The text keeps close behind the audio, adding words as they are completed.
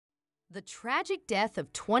The tragic death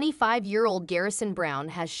of 25-year-old Garrison Brown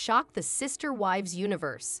has shocked the Sister Wives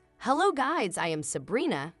universe. Hello guys, I am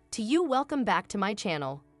Sabrina. Welcome back to my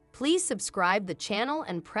channel. Please subscribe the channel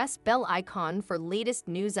and press bell icon for latest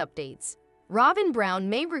news updates. Robyn Brown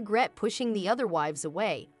may regret pushing the other wives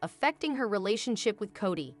away, affecting her relationship with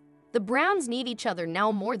Kody. The Browns need each other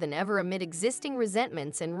now more than ever amid existing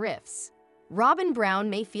resentments and rifts. Robyn Brown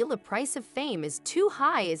may feel the price of fame is too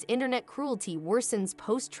high as internet cruelty worsens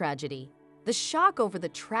post-tragedy. The shock over the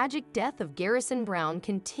tragic death of Garrison Brown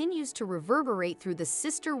continues to reverberate through the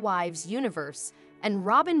Sister Wives universe, and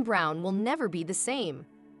Robyn Brown will never be the same.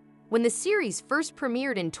 When the series first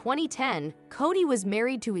premiered in 2010, Kody was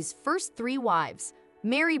married to his first three wives,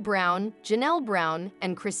 Mary Brown, Janelle Brown,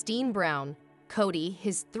 and Christine Brown. Kody,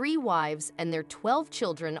 his three wives, and their 12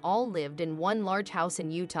 children all lived in one large house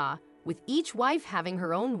in Utah, with each wife having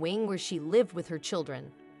her own wing where she lived with her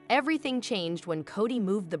children. Everything changed when Kody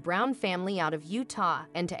moved the Brown family out of Utah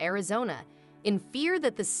and to Arizona, in fear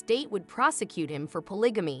that the state would prosecute him for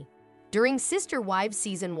polygamy. During Sister Wives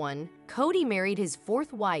Season 1, Kody married his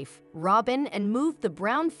fourth wife, Robyn, and moved the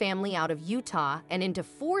Brown family out of Utah and into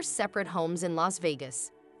 4 separate homes in Las Vegas.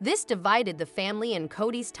 This divided the family and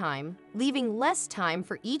Kody's time, leaving less time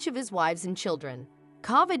for each of his wives and children.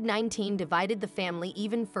 COVID-19 divided the family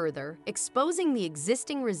even further, exposing the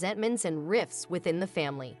existing resentments and rifts within the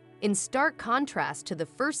family. In stark contrast to the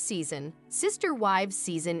first season, Sister Wives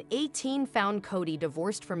Season 18 found Kody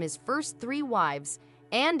divorced from his first 3 wives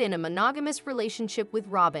and in a monogamous relationship with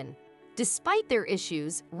Robyn. Despite their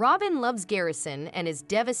issues, Robyn loves Garrison and is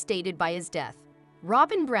devastated by his death.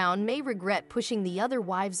 Robyn Brown may regret pushing the other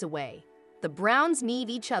wives away. The Browns need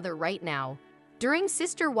each other right now. During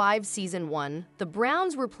Sister Wives Season 1, the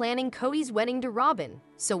Browns were planning Kody's wedding to Robyn,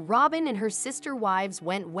 so Robyn and her sister wives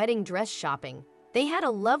went wedding dress shopping. They had a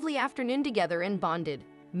lovely afternoon together and bonded.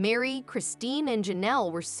 Mary, Christine, and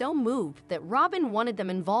Janelle were so moved that Robyn wanted them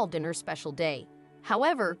involved in her special day.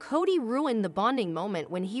 However, Kody ruined the bonding moment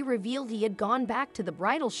when he revealed he had gone back to the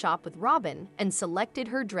bridal shop with Robyn and selected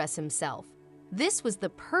her dress himself. This was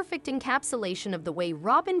the perfect encapsulation of the way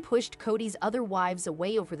Robyn pushed Kody's other wives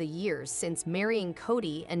away over the years since marrying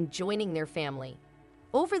Kody and joining their family.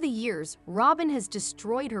 Over the years, Robyn has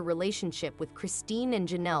destroyed her relationship with Christine and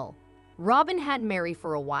Janelle. Robyn had Mary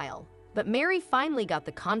for a while, but Mary finally got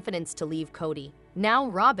the confidence to leave Kody. Now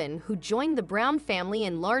Robyn, who joined the Brown family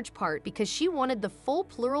in large part because she wanted the full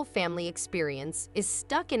plural family experience, is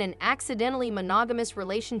stuck in an accidentally monogamous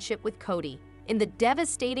relationship with Kody. In the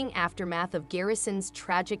devastating aftermath of Garrison's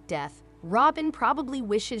tragic death, Robyn probably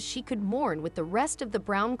wishes she could mourn with the rest of the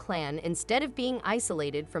Brown clan instead of being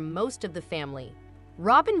isolated from most of the family.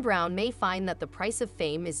 Robyn Brown may find that the price of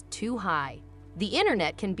fame is too high. The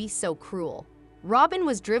internet can be so cruel. Robyn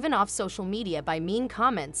was driven off social media by mean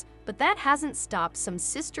comments, but that hasn't stopped some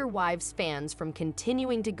Sister Wives fans from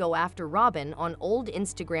continuing to go after Robyn on old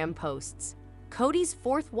Instagram posts. Kody's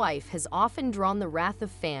fourth wife has often drawn the wrath of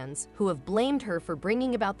fans who have blamed her for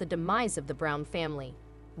bringing about the demise of the Brown family.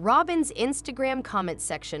 Robyn's Instagram comment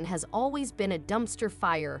section has always been a dumpster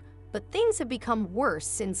fire, but things have become worse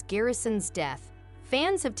since Garrison's death.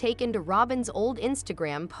 Fans have taken to Robyn's old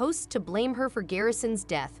Instagram posts to blame her for Garrison's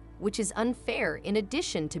death, which is unfair in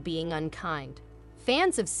addition to being unkind.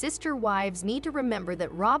 Fans of Sister Wives need to remember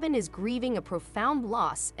that Robyn is grieving a profound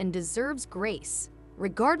loss and deserves grace.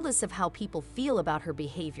 Regardless of how people feel about her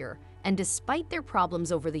behavior, and despite their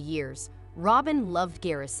problems over the years, Robyn loved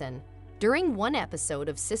Garrison. During one episode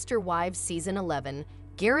of Sister Wives Season 11,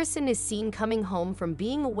 Garrison is seen coming home from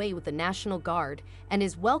being away with the National Guard and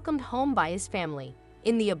is welcomed home by his family.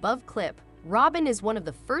 In the above clip, Robyn is one of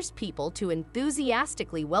the first people to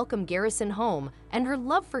enthusiastically welcome Garrison home, and her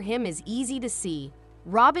love for him is easy to see.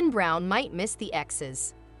 Robyn Brown might miss the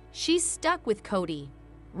exes. She's stuck with Kody.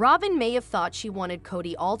 Robyn may have thought she wanted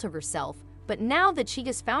Kody all to herself, but now that she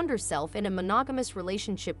has found herself in a monogamous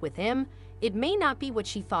relationship with him, it may not be what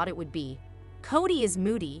she thought it would be. Kody is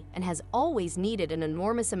moody and has always needed an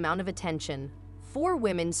enormous amount of attention. 4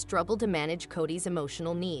 women struggle to manage Kody's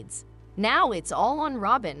emotional needs. Now it's all on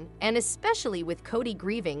Robyn, and especially with Kody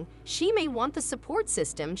grieving, she may want the support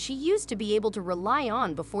system she used to be able to rely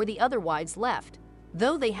on before the other wives left.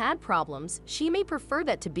 Though they had problems, she may prefer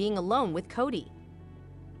that to being alone with Kody.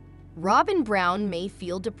 Robyn Brown may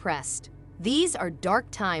feel depressed. These are dark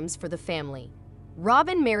times for the family.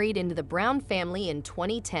 Robyn married into the Brown family in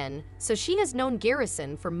 2010, so she has known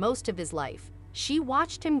Garrison for most of his life. She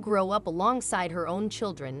watched him grow up alongside her own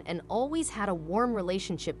children and always had a warm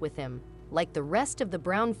relationship with him. Like the rest of the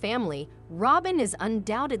Brown family, Robyn is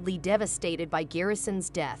undoubtedly devastated by Garrison's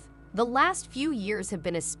death. The last few years have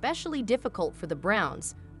been especially difficult for the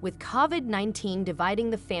Browns, with COVID-19 dividing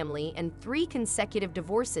the family and 3 consecutive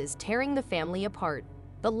divorces tearing the family apart.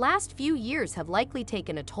 The last few years have likely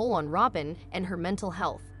taken a toll on Robyn and her mental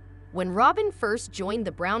health. When Robyn first joined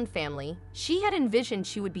the Brown family, she had envisioned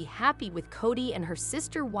she would be happy with Kody and her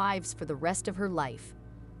sister wives for the rest of her life.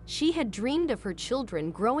 She had dreamed of her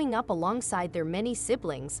children growing up alongside their many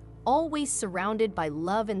siblings, always surrounded by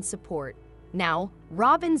love and support. Now,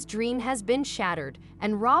 Robyn's dream has been shattered,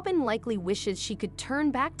 and Robyn likely wishes she could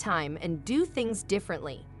turn back time and do things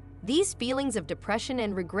differently. These feelings of depression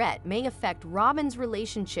and regret may affect Robyn's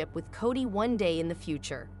relationship with Kody one day in the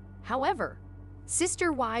future. However,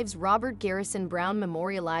 Sister Wives Robert Garrison Brown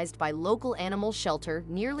memorialized by local animal shelter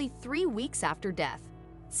nearly 3 weeks after death.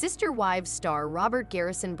 Sister Wives star Robert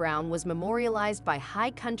Garrison Brown was memorialized by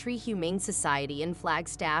High Country Humane Society in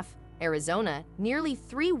Flagstaff, Arizona, nearly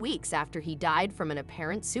 3 weeks after he died from an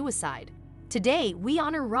apparent suicide. Today, we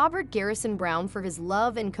honor Robert Garrison Brown for his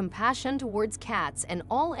love and compassion towards cats and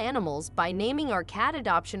all animals by naming our cat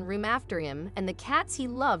adoption room after him and the cats he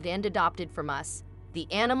loved and adopted from us.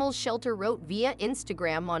 The animal shelter wrote via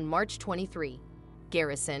Instagram on March 23.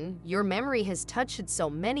 Garrison, your memory has touched so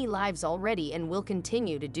many lives already and will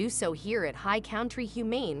continue to do so here at High Country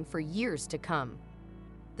Humane for years to come.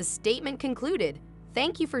 The statement concluded,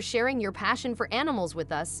 "Thank you for sharing your passion for animals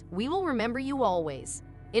with us. We will remember you always."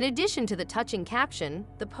 In addition to the touching caption,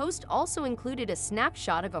 the post also included a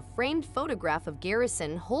snapshot of a framed photograph of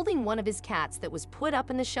Garrison holding one of his cats that was put up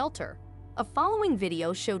in the shelter. A following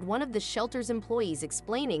video showed one of the shelter's employees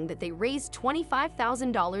explaining that they raised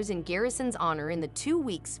 $25,000 in Garrison's honor in the 2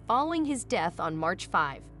 weeks following his death on March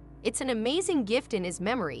 5. It's an amazing gift in his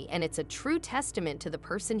memory, and it's a true testament to the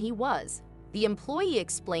person he was, the employee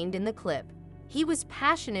explained in the clip. He was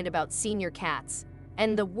passionate about senior cats,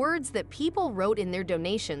 and the words that people wrote in their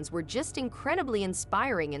donations were just incredibly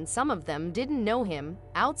inspiring, and some of them didn't know him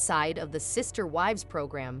outside of the Sister Wives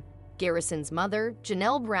program. Garrison's mother,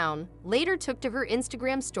 Janelle Brown, later took to her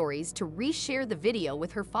Instagram stories to reshare the video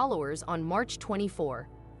with her followers on March 24.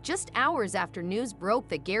 Just hours after news broke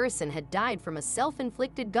that Garrison had died from a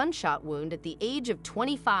self-inflicted gunshot wound at the age of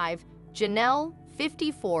 25, Janelle,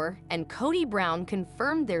 54, and Kody Brown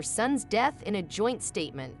confirmed their son's death in a joint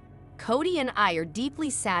statement. "Kody and I are deeply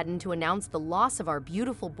saddened to announce the loss of our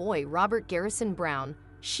beautiful boy, Robert Garrison Brown,"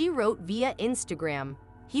 she wrote via Instagram.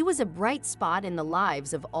 "He was a bright spot in the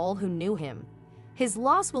lives of all who knew him. His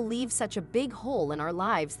loss will leave such a big hole in our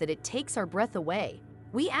lives that it takes our breath away.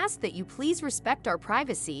 We ask that you please respect our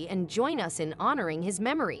privacy and join us in honoring his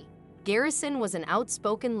memory." Garrison was an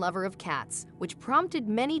outspoken lover of cats, which prompted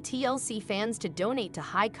many TLC fans to donate to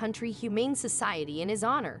High Country Humane Society in his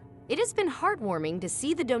honor. It has been heartwarming to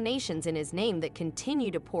see the donations in his name that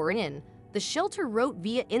continue to pour in, the shelter wrote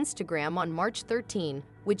via Instagram on March 13,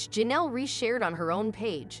 which Janelle reshared on her own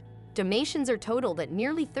page. "Donations are totaled at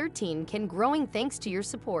nearly 13K, growing thanks to your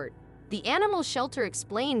support." The animal shelter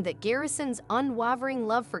explained that Garrison's unwavering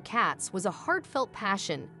love for cats was a heartfelt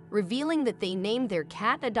passion, revealing that they named their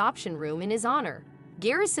cat adoption room in his honor.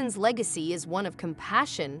 "Garrison's legacy is one of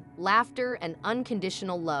compassion, laughter, and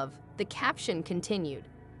unconditional love," the caption continued.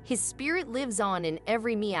 "His spirit lives on in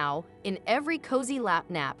every meow, in every cozy lap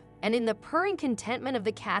nap, and in the purring contentment of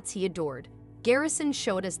the cats he adored. Garrison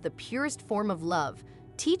showed us the purest form of love,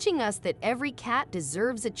 teaching us that every cat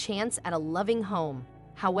deserves a chance at a loving home."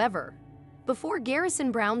 However, before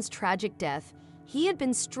Garrison Brown's tragic death, he had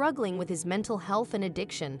been struggling with his mental health and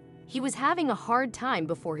addiction. He was having a hard time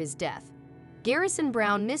before his death. Garrison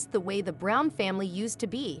Brown missed the way the Brown family used to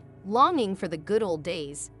be, longing for the good old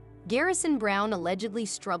days. Garrison Brown allegedly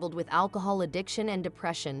struggled with alcohol addiction and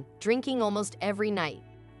depression, drinking almost every night.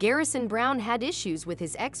 Garrison Brown had issues with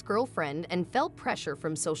his ex-girlfriend and felt pressure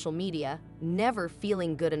from social media, never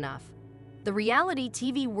feeling good enough. The reality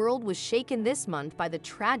TV world was shaken this month by the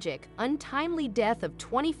tragic, untimely death of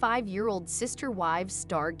 25-year-old Sister Wives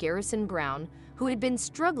star Garrison Brown, who had been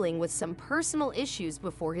struggling with some personal issues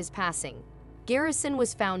before his passing. Garrison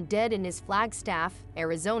was found dead in his Flagstaff,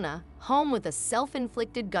 Arizona, home with a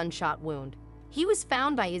self-inflicted gunshot wound. He was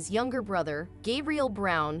found by his younger brother, Gabriel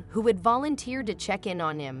Brown, who had volunteered to check in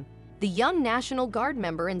on him. The young National Guard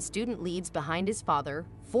member and student leaves behind his father,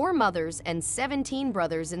 4 mothers, and 17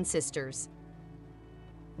 brothers and sisters.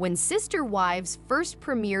 When Sister Wives first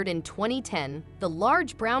premiered in 2010, the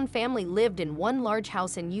large Brown family lived in one large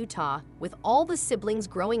house in Utah, with all the siblings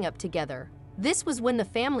growing up together. This was when the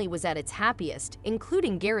family was at its happiest,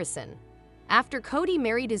 including Garrison. After Kody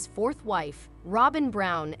married his 4th wife, Robyn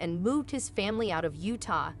Brown, and moved his family out of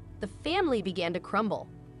Utah, the family began to crumble.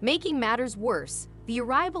 Making matters worse, the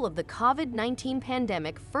arrival of the COVID-19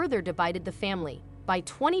 pandemic further divided the family. By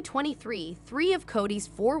 2023, 3 of Kody's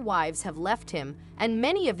 4 wives have left him, and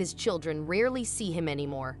many of his children rarely see him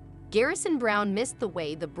anymore. Garrison Brown missed the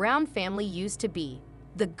way the Brown family used to be,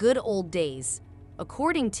 the good old days.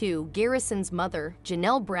 According to Garrison's mother,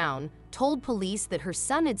 Janelle Brown, told police that her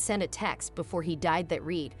son had sent a text before he died that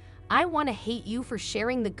read, "I want to hate you for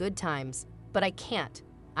sharing the good times, but I can't.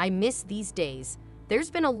 I miss these days."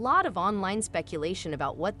 There's been a lot of online speculation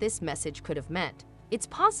about what this message could have meant. It's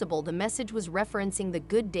possible the message was referencing the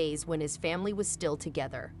good days when his family was still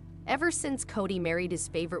together. Ever since Kody married his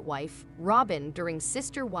favorite wife, Robyn, during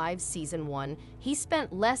Sister Wives Season 1, he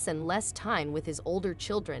spent less and less time with his older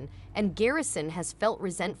children, and Garrison has felt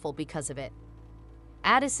resentful because of it.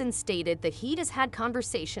 Addison stated that he has had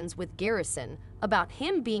conversations with Garrison about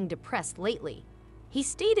him being depressed lately. He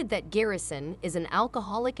stated that Garrison is an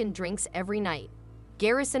alcoholic and drinks every night.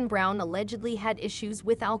 Garrison Brown allegedly had issues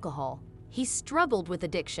with alcohol. He struggled with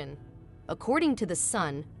addiction. According to The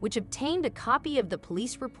Sun, which obtained a copy of the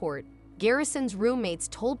police report, Garrison's roommates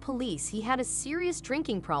told police he had a serious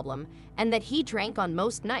drinking problem and that he drank on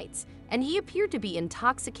most nights, and he appeared to be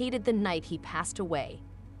intoxicated the night he passed away.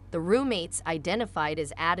 The roommates, identified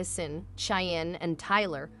as Addison, Cheyenne, and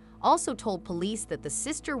Tyler, also told police that the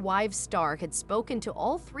Sister Wives star had spoken to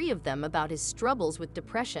all 3 of them about his struggles with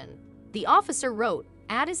depression. The officer wrote,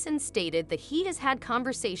 Addison stated that he has had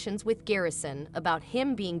conversations with Garrison about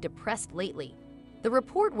him being depressed lately. The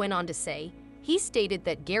report went on to say, he stated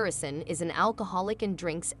that Garrison is an alcoholic and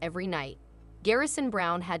drinks every night. Garrison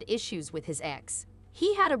Brown had issues with his ex.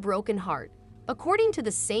 He had a broken heart. According to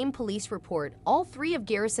the same police report, all 3 of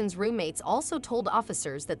Garrison's roommates also told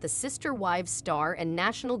officers that the Sister Wives star and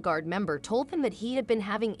National Guard member told them that he had been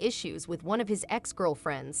having issues with one of his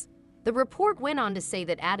ex-girlfriends. The report went on to say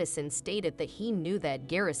that Addison stated that he knew that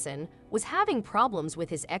Garrison was having problems with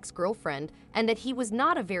his ex-girlfriend and that he was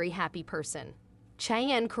not a very happy person.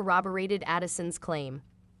 Cheyenne corroborated Addison's claim.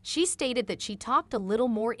 She stated that she talked a little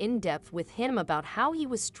more in-depth with him about how he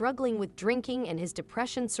was struggling with drinking and his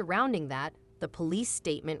depression surrounding that, the police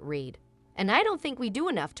statement read. And I don't think we do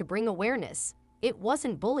enough to bring awareness. It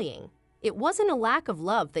wasn't bullying. It wasn't a lack of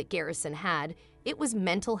love that Garrison had, it was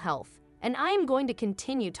mental health. And I am going to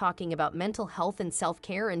continue talking about mental health and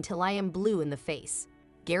self-care until I am blue in the face.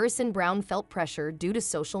 Garrison Brown felt pressure due to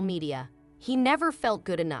social media. He never felt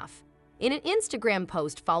good enough. In an Instagram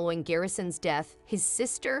post following Garrison's death, his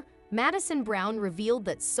sister, Madison Brown, revealed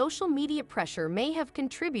that social media pressure may have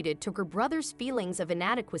contributed to her brother's feelings of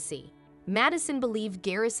inadequacy. Madison believed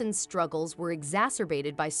Garrison's struggles were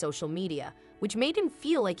exacerbated by social media, which made him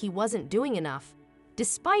feel like he wasn't doing enough.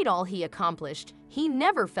 Despite all he accomplished, he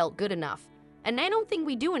never felt good enough, and I don't think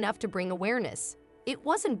we do enough to bring awareness. It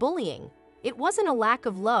wasn't bullying. It wasn't a lack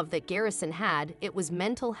of love that Garrison had, it was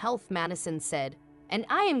mental health, Madison said. And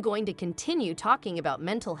I am going to continue talking about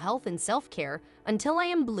mental health and self-care until I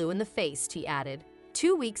am blue in the face, she added.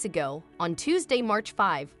 2 weeks ago, on Tuesday, March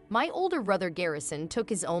 5, my older brother Garrison took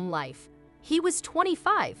his own life. He was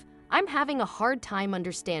 25. I'm having a hard time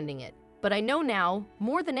understanding it. But I know now,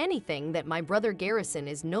 more than anything, that my brother Garrison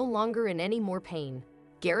is no longer in any more pain.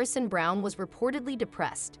 Garrison Brown was reportedly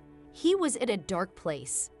depressed. He was at a dark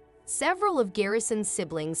place. Several of Garrison's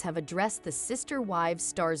siblings have addressed the Sister Wives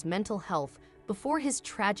star's mental health before his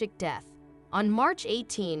tragic death. On March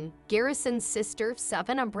 18, Garrison's sister,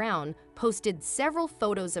 Sabrina Brown, posted several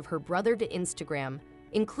photos of her brother to Instagram,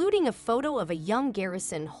 including a photo of a young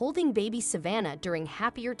Garrison holding baby Savannah during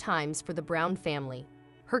happier times for the Brown family.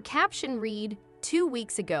 Her caption read, 2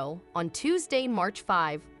 weeks ago, on Tuesday, March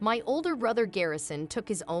 5, my older brother Garrison took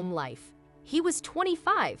his own life. He was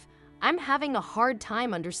 25. I'm having a hard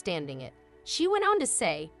time understanding it. She went on to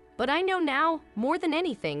say, but I know now, more than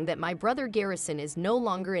anything, that my brother Garrison is no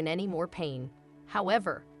longer in any more pain.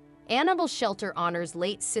 However, Animal Shelter honors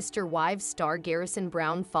late Sister Wives star Garrison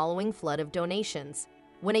Brown following flood of donations.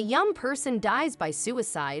 When a young person dies by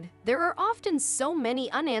suicide, there are often so many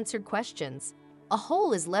unanswered questions. A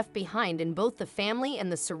hole is left behind in both the family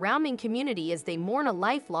and the surrounding community as they mourn a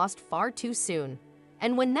life lost far too soon.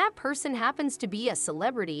 And when that person happens to be a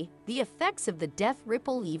celebrity, the effects of the death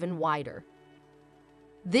ripple even wider.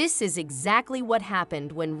 This is exactly what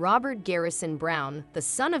happened when Robert Garrison Brown, the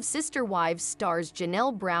son of Sister Wives stars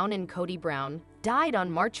Janelle Brown and Kody Brown, died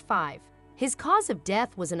on March 5. His cause of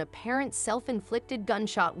death was an apparent self-inflicted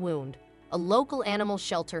gunshot wound. A local animal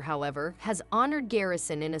shelter, however, has honored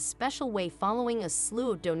Garrison in a special way following a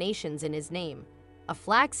slew of donations in his name. A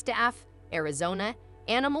Flagstaff, Arizona,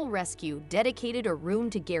 animal rescue dedicated a room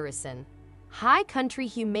to Garrison. High Country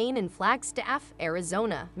Humane in Flagstaff,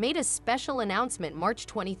 Arizona, made a special announcement March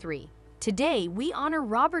 23. Today, we honor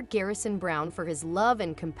Robert Garrison Brown for his love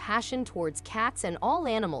and compassion towards cats and all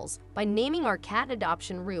animals by naming our cat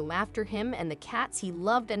adoption room after him and the cats he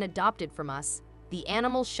loved and adopted from us, the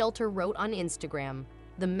animal shelter wrote on Instagram.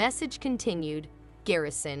 The message continued,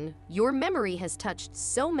 "Garrison, your memory has touched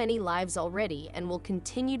so many lives already and will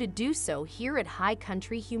continue to do so here at High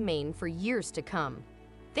Country Humane for years to come.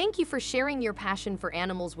 Thank you for sharing your passion for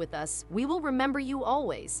animals with us. We will remember you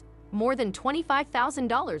always." More than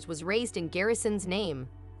 $25,000 was raised in Garrison's name.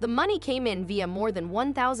 The money came in via more than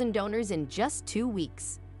 1,000 donors in just 2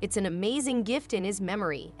 weeks. It's an amazing gift in his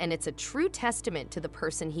memory, and it's a true testament to the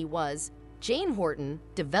person he was. Jane Horton,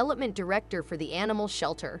 development director for the animal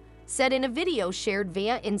shelter, said in a video shared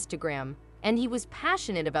via Instagram, and he was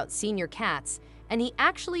passionate about senior cats, and he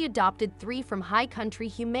actually adopted 3 from High Country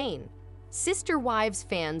Humane. Sister Wives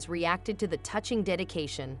fans reacted to the touching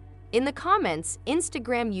dedication. In the comments,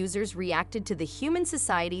 Instagram users reacted to the Human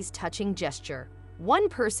Society's touching gesture. One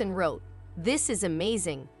person wrote, "This is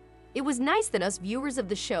amazing. It was nice that us viewers of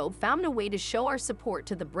the show found a way to show our support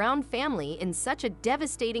to the Brown family in such a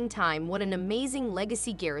devastating time. What an amazing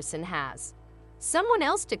legacy Garrison has." Someone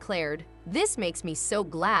else declared, "This makes me so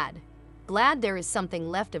glad. Glad there is something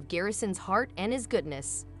left of Garrison's heart and his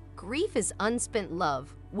goodness. Grief is unspent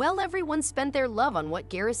love. Well, everyone spent their love on what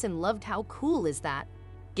Garrison loved. How cool is that?"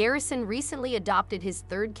 Garrison recently adopted his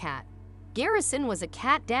 3rd cat. Garrison was a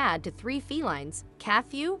cat dad to 3 felines,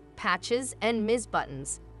 Cathy, Patches, and Ms.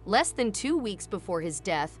 Buttons. Less than 2 weeks before his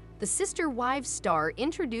death, the Sister Wives star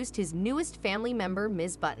introduced his newest family member,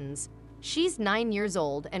 Ms. Buttons. She's 9 years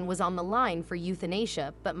old and was on the line for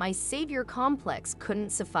euthanasia, but my savior complex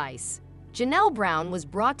couldn't suffice. Janelle Brown was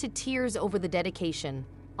brought to tears over the dedication.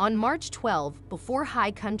 On March 12, before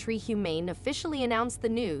High Country Humane officially announced the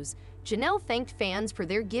news, Janelle thanked fans for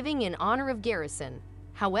their giving in honor of Garrison.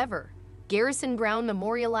 However, Garrison Brown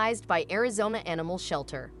memorialized by Arizona Animal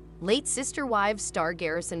Shelter. Late Sister Wives star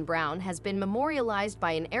Garrison Brown has been memorialized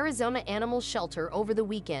by an Arizona animal shelter over the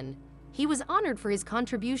weekend. He was honored for his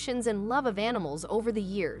contributions and love of animals over the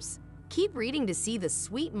years. Keep reading to see the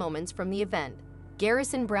sweet moments from the event.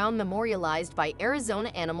 Garrison Brown memorialized by Arizona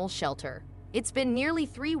Animal Shelter. It's been nearly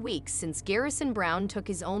 3 weeks since Garrison Brown took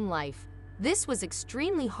his own life. This was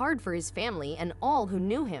extremely hard for his family and all who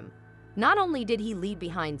knew him. Not only did he leave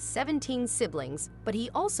behind 17 siblings, but he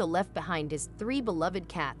also left behind his 3 beloved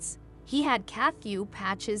cats. He had Cathy,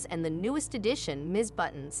 Patches, and the newest addition, Ms.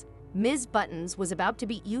 Buttons. Ms. Buttons was about to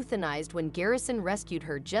be euthanized when Garrison rescued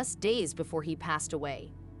her just days before he passed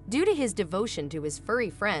away. Due to his devotion to his furry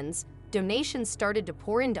friends, donations started to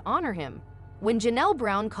pour in to honor him. When Janelle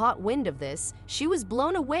Brown caught wind of this, she was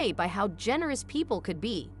blown away by how generous people could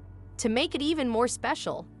be. To make it even more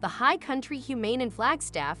special, the High Country Humane and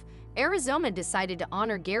Flagstaff, Arizona decided to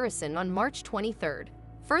honor Garrison on March 23rd.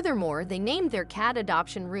 Furthermore, they named their cat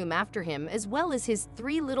adoption room after him as well as his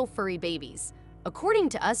 3 little furry babies. According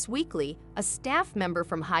to Us Weekly, a staff member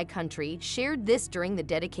from High Country shared this during the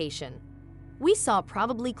dedication. "We saw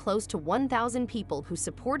probably close to 1,000 people who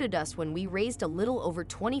supported us when we raised a little over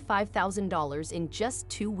 $25,000 in just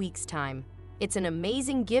 2 weeks' time. It's an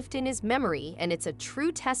amazing gift in his memory, and it's a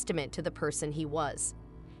true testament to the person he was.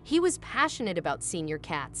 He was passionate about senior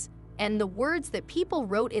cats, and the words that people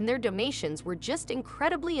wrote in their donations were just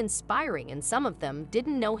incredibly inspiring, and some of them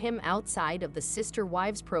didn't know him outside of the Sister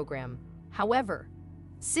Wives program. However,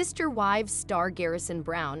 Sister Wives star Garrison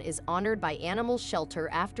Brown is honored by Animal Shelter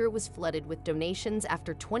after it was flooded with donations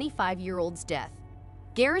after 25-year-old's death.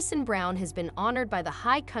 Garrison Brown has been honored by the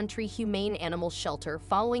High Country Humane Animal Shelter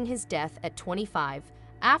following his death at 25,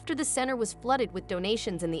 after the center was flooded with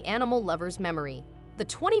donations in the animal lover's memory. The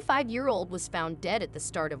 25-year-old was found dead at the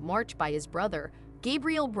start of March by his brother,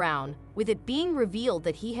 Gabriel Brown, with it being revealed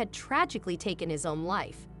that he had tragically taken his own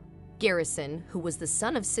life. Garrison, who was the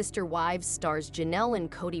son of Sister Wives stars Janelle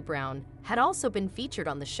and Kody Brown, had also been featured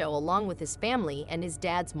on the show along with his family and his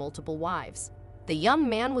dad's multiple wives. The young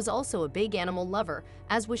man was also a big animal lover,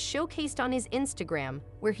 as was showcased on his Instagram,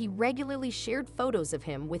 where he regularly shared photos of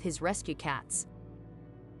him with his rescue cats.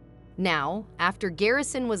 Now, after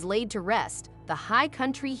Garrison was laid to rest, the High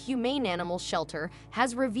Country Humane Animal Shelter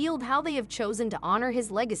has revealed how they have chosen to honor his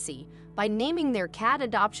legacy by naming their cat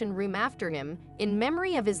adoption room after him in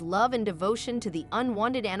memory of his love and devotion to the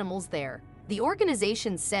unwanted animals there. The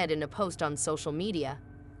organization said in a post on social media,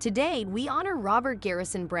 "Today, we honor Robert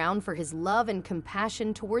Garrison Brown for his love and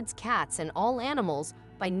compassion towards cats and all animals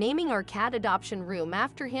by naming our cat adoption room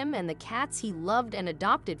after him and the cats he loved and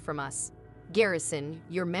adopted from us. Garrison,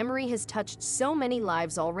 your memory has touched so many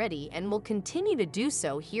lives already and will continue to do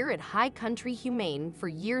so here at High Country Humane for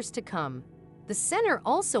years to come." The center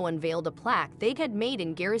also unveiled a plaque they had made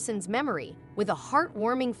in Garrison's memory, with a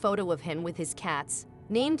heartwarming photo of him with his cats,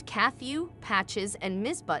 named Cathew, Patches, and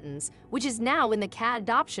Miss Buttons, which is now in the cat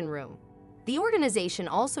adoption room. The organization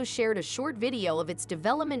also shared a short video of its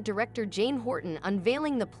development director Jane Horton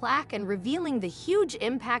unveiling the plaque and revealing the huge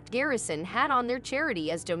impact Garrison had on their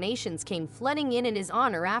charity as donations came flooding in his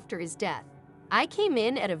honor after his death. I came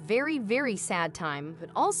in at a very, very sad time, but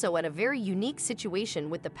also at a very unique situation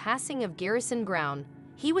with the passing of Garrison Brown.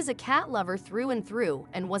 He was a cat lover through and through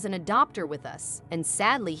and was an adopter with us, and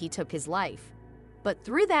sadly he took his life. But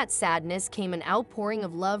through that sadness came an outpouring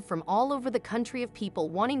of love from all over the country of people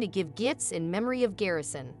wanting to give gifts in memory of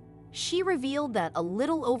Garrison. She revealed that a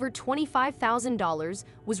little over $25,000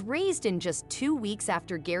 was raised in just 2 weeks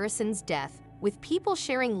after Garrison's death, with people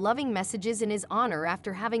sharing loving messages in his honor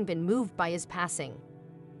after having been moved by his passing.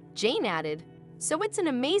 Jane added, "So it's an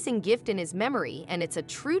amazing gift in his memory, and it's a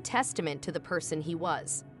true testament to the person he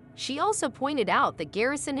was." She also pointed out that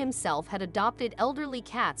Garrison himself had adopted elderly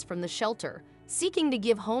cats from the shelter, seeking to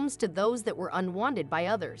give homes to those that were unwanted by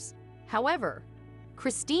others. However,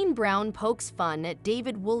 Christine Brown pokes fun at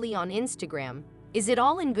David Woolley on Instagram. Is it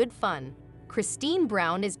all in good fun? Christine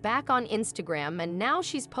Brown is back on Instagram, and now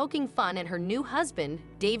she's poking fun at her new husband,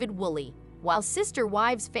 David Woolley. While Sister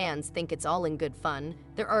Wives fans think it's all in good fun,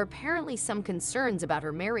 there are apparently some concerns about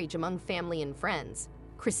her marriage among family and friends.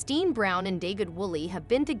 Christine Brown and David Woolley have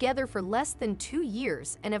been together for less than 2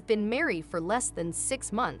 years and have been married for less than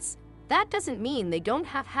 6 months. That doesn't mean they don't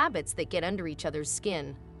have habits that get under each other's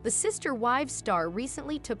skin. The Sister Wives star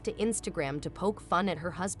recently took to Instagram to poke fun at her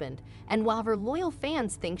husband, and while her loyal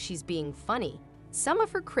fans think she's being funny, some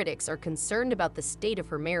of her critics are concerned about the state of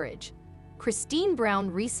her marriage. Christine Brown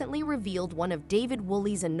recently revealed one of David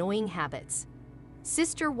Woolley's annoying habits.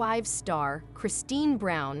 Sister Wives star Christine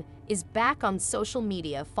Brown is back on social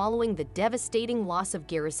media following the devastating loss of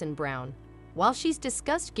Garrison Brown. While she's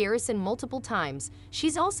discussed Garrison multiple times,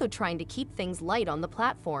 she's also trying to keep things light on the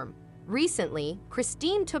platform. Recently,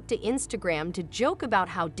 Christine took to Instagram to joke about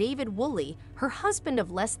how David Woolley, her husband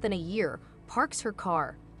of less than a year, parks her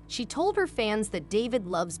car. She told her fans that David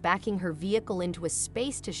loves backing her vehicle into a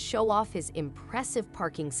space to show off his impressive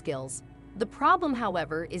parking skills. The problem,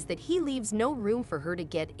 however, is that he leaves no room for her to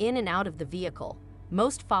get in and out of the vehicle.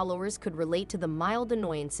 Most followers could relate to the mild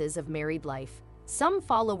annoyances of married life. Some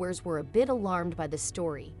followers were a bit alarmed by the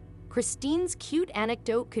story. Christine's cute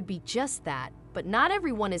anecdote could be just that, but not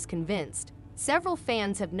everyone is convinced. Several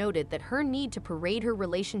fans have noted that her need to parade her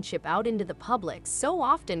relationship out into the public so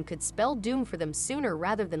often could spell doom for them sooner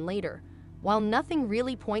rather than later. While nothing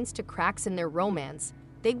really points to cracks in their romance,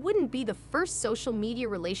 they wouldn't be the first social media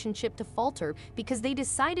relationship to falter because they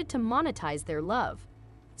decided to monetize their love.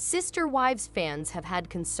 Sister Wives fans have had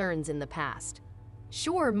concerns in the past.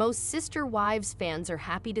 Sure, most Sister Wives fans are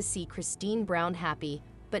happy to see Christine Brown happy,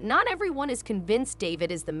 but not everyone is convinced David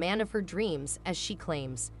is the man of her dreams, as she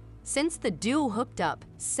claims. Since the duo hooked up,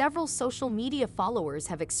 several social media followers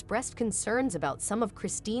have expressed concerns about some of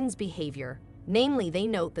Christine's behavior. Namely, they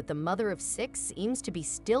note that the mother of 6 seems to be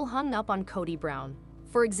still hung up on Kody Brown.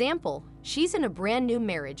 For example, she's in a brand new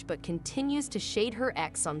marriage but continues to shade her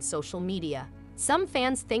ex on social media. Some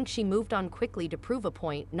fans think she moved on quickly to prove a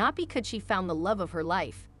point, not because she found the love of her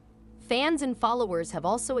life. Fans and followers have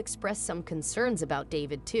also expressed some concerns about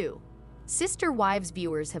David too. Sister Wives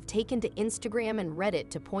viewers have taken to Instagram and Reddit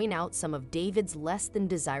to point out some of David's less than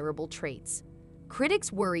desirable traits.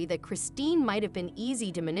 Critics worry that Christine might have been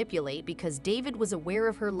easy to manipulate because David was aware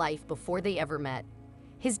of her life before they ever met.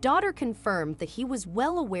 His daughter confirmed that he was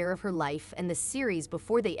well aware of her life and the series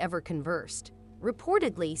before they ever conversed.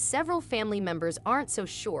 Reportedly, several family members aren't so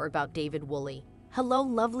sure about David Woolley. Hello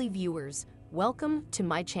lovely viewers, welcome to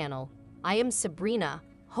my channel. I am Sabrina,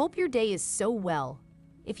 hope your day is so well.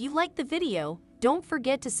 If you liked the video, don't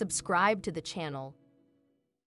forget to subscribe to the channel.